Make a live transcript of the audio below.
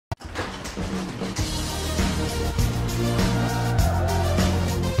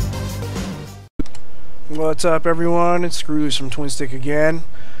What's up, everyone? It's Scrooloose from Twinstiq again.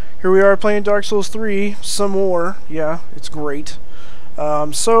 Here we are playing Dark Souls 3 some more. Yeah, it's great.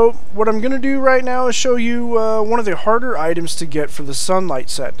 So what I'm gonna do right now is show you one of the harder items to get for the Sunlight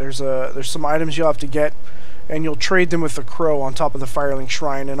set. There's some items you'll have to get, and you'll trade them with the crow on top of the Firelink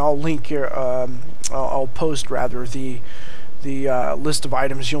Shrine. And I'll link here. I'll post rather the list of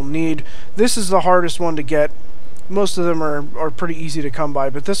items you'll need. This is the hardest one to get. Most of them are pretty easy to come by,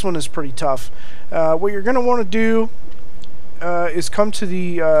 but this one is pretty tough. What you're going to want to do is come to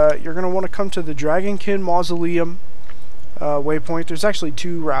the you're going to want to come to the Dragonkin Mausoleum waypoint. There's actually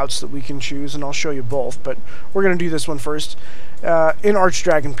two routes that we can choose, and I'll show you both, but we're going to do this one first. In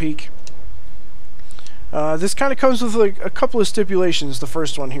Archdragon Peak. This kind of comes with like a couple of stipulations. The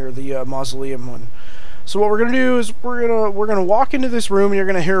first one here, the Mausoleum one. So what we're going to do is we're going to walk into this room, and you're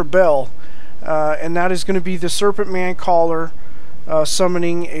going to hear a bell. And that is going to be the Serpent Man Caller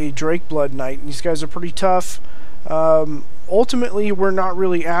summoning a Drake Blood Knight. These guys are pretty tough. Ultimately, we're not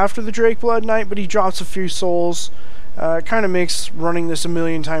really after the Drake Blood Knight, but he drops a few souls. It kind of makes running this a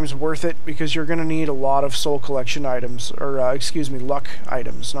million times worth it, because you're going to need a lot of soul collection items, or excuse me, luck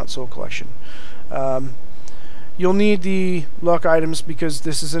items, not soul collection. You'll need the luck items because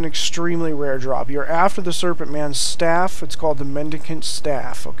this is an extremely rare drop. You're after the Serpent Man's staff. It's called the Mendicant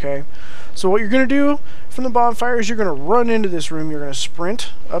staff, okay? So what you're going to do from the bonfire is you're going to run into this room. You're going to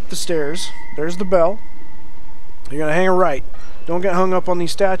sprint up the stairs. There's the bell. You're going to hang a right. Don't get hung up on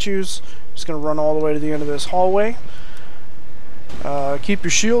these statues. Just going to run all the way to the end of this hallway. Keep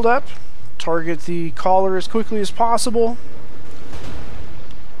your shield up. Target the collar as quickly as possible.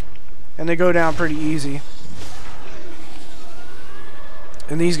 And they go down pretty easy.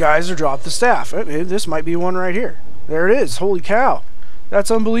 And these guys are dropped the staff. This might be one right here. There it is. Holy cow. That's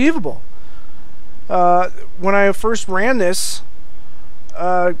unbelievable. When I first ran this,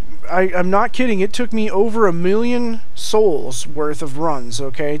 I'm not kidding. It took me over 1 million souls worth of runs,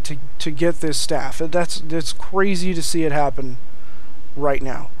 okay, to get this staff. That's crazy to see it happen right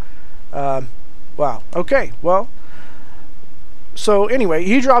now. Wow. Okay. Well. So anyway,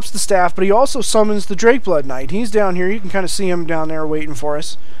 he drops the staff, but he also summons the Drake Blood Knight. He's down here. You can kind of see him down there waiting for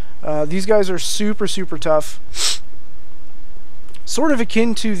us. These guys are super, super tough. Sort of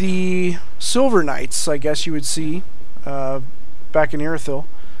akin to the Silver Knights, I guess you would see, back in Irithyll.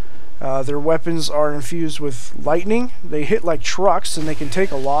 Their weapons are infused with lightning. They hit like trucks, and they can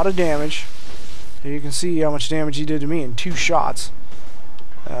take a lot of damage. You can see how much damage he did to me in 2 shots.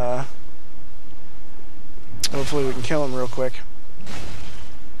 Hopefully we can kill him real quick.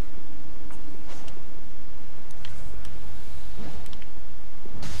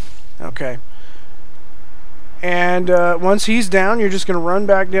 Okay. And once he's down, you're just going to run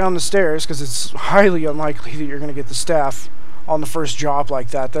back down the stairs, because it's highly unlikely that you're going to get the staff on the first drop like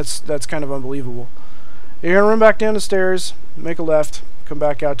that. That's kind of unbelievable. You're going to run back down the stairs, make a left, come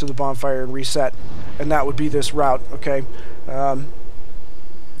back out to the bonfire and reset. And that would be this route, okay?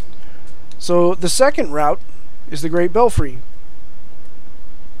 So the second route is the Great Belfry.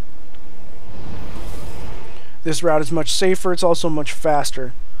 This route is much safer. It's also much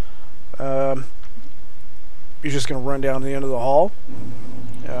faster. You're just going to run down to the end of the hall.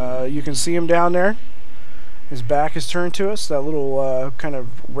 You can see him down there. His back is turned to us. That little kind of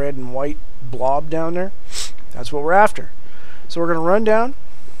red and white blob down there. That's what we're after. So we're going to run down.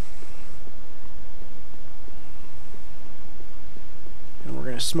 And we're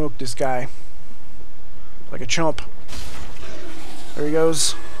going to smoke this guy like a chump. There he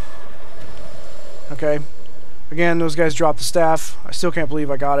goes. Okay. Again, those guys dropped the staff. I still can't believe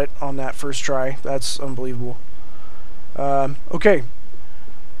I got it on that first try. That's unbelievable. Okay.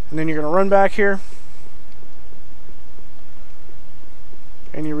 And then you're going to run back here.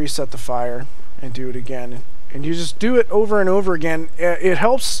 And you reset the fire and do it again. And you just do it over and over again. It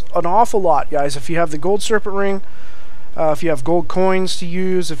helps an awful lot, guys. If you have the gold serpent ring, if you have gold coins to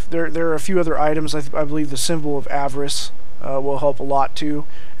use, if there are a few other items, I believe the symbol of avarice will help a lot too.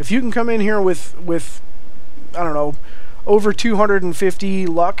 If you can come in here with I don't know, over 250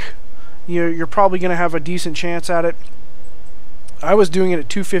 luck, you're probably going to have a decent chance at it. I was doing it at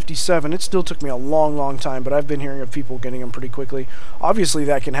 257. It still took me a long, long time, but I've been hearing of people getting them pretty quickly. Obviously,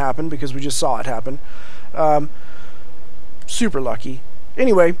 that can happen because we just saw it happen. Super lucky.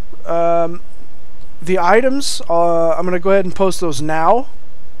 Anyway, the items, I'm going to go ahead and post those now.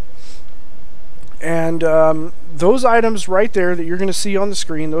 And those items right there that you're going to see on the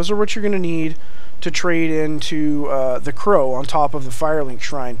screen, those are what you're going to need to trade into the crow on top of the Firelink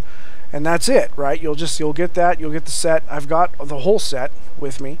Shrine. and that's it, right? You'll get that. You'll get the set. I've got the whole set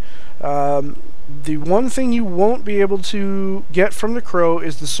with me. The one thing you won't be able to get from the Crow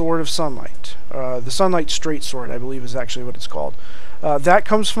is the Sword of Sunlight. The Sunlight Straight Sword, I believe, is actually what it's called. That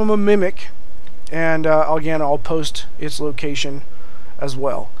comes from a Mimic, and again, I'll post its location as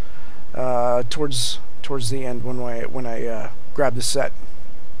well towards the end when I grab the set.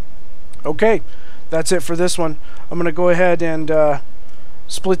 Okay, that's it for this one. I'm going to go ahead and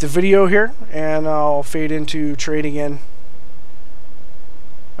split the video here, and I'll fade into trading in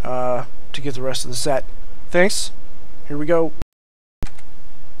to get the rest of the set. Thanks. Here we go.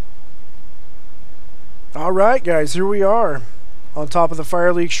 Alright guys, here we are on top of the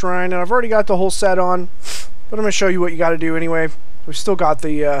Fire League Shrine, and I've already got the whole set on, but I'm going to show you what you got to do anyway. We've still got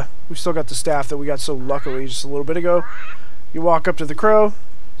the staff that we got so luckily just a little bit ago. You walk up to the Crow,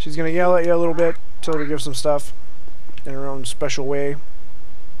 she's going to yell at you a little bit, tell her to give some stuff in her own special way.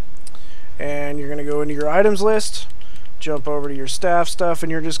 And you're going to go into your items list, jump over to your staff stuff,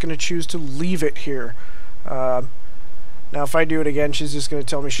 and you're just going to choose to leave it here. Now if I do it again, she's just going to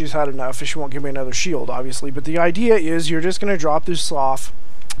tell me she's had enough, and she won't give me another shield, obviously. But the idea is you're just going to drop this off.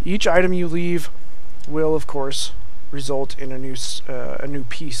 Each item you leave will, of course, result in a new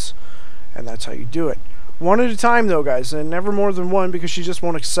piece, and that's how you do it. One at a time, though, guys, and never more than one, because she just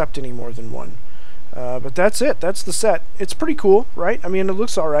won't accept any more than one. But that's it. That's the set. It's pretty cool, right? I mean, it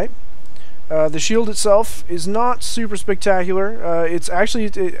looks all right. The shield itself is not super spectacular. It's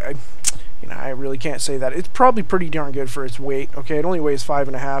actually, I really can't say that. It's probably pretty darn good for its weight. Okay, it only weighs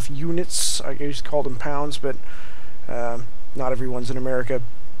 5.5 units. I used to call them pounds, but not everyone's in America.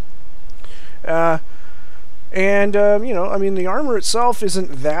 I mean, the armor itself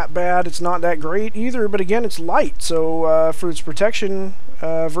isn't that bad. It's not that great either, but again, it's light. So for its protection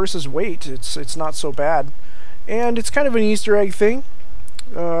versus weight, it's not so bad. And it's kind of an Easter egg thing.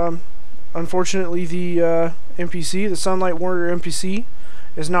 Unfortunately, the NPC, the Sunlight Warrior NPC,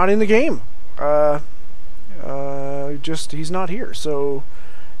 is not in the game. He's not here. So,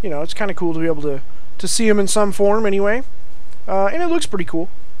 it's kind of cool to be able to see him in some form anyway. And it looks pretty cool,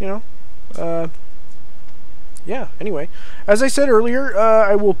 yeah, anyway. As I said earlier,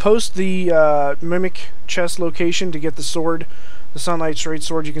 I will post the Mimic chest location to get the sword, the Sunlight Straight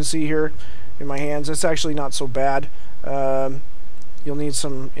Sword you can see here in my hands. It's actually not so bad. You'll need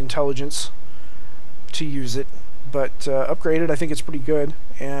some intelligence to use it, but upgraded, I think it's pretty good.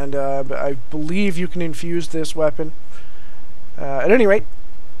 And I believe you can infuse this weapon. At any rate,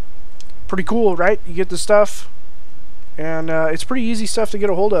 pretty cool, right? You get the stuff, and it's pretty easy stuff to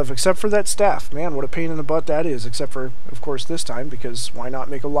get a hold of, except for that staff. Man, what a pain in the butt that is, except for, of course, this time, because why not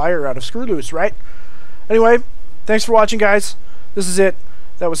make a liar out of Scrooloose, right? Anyway, thanks for watching, guys. This is it.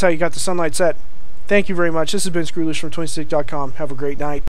 That was how you got the Sunlight set. Thank you very much. This has been Scrooloose from TwinstiqLP. Have a great night.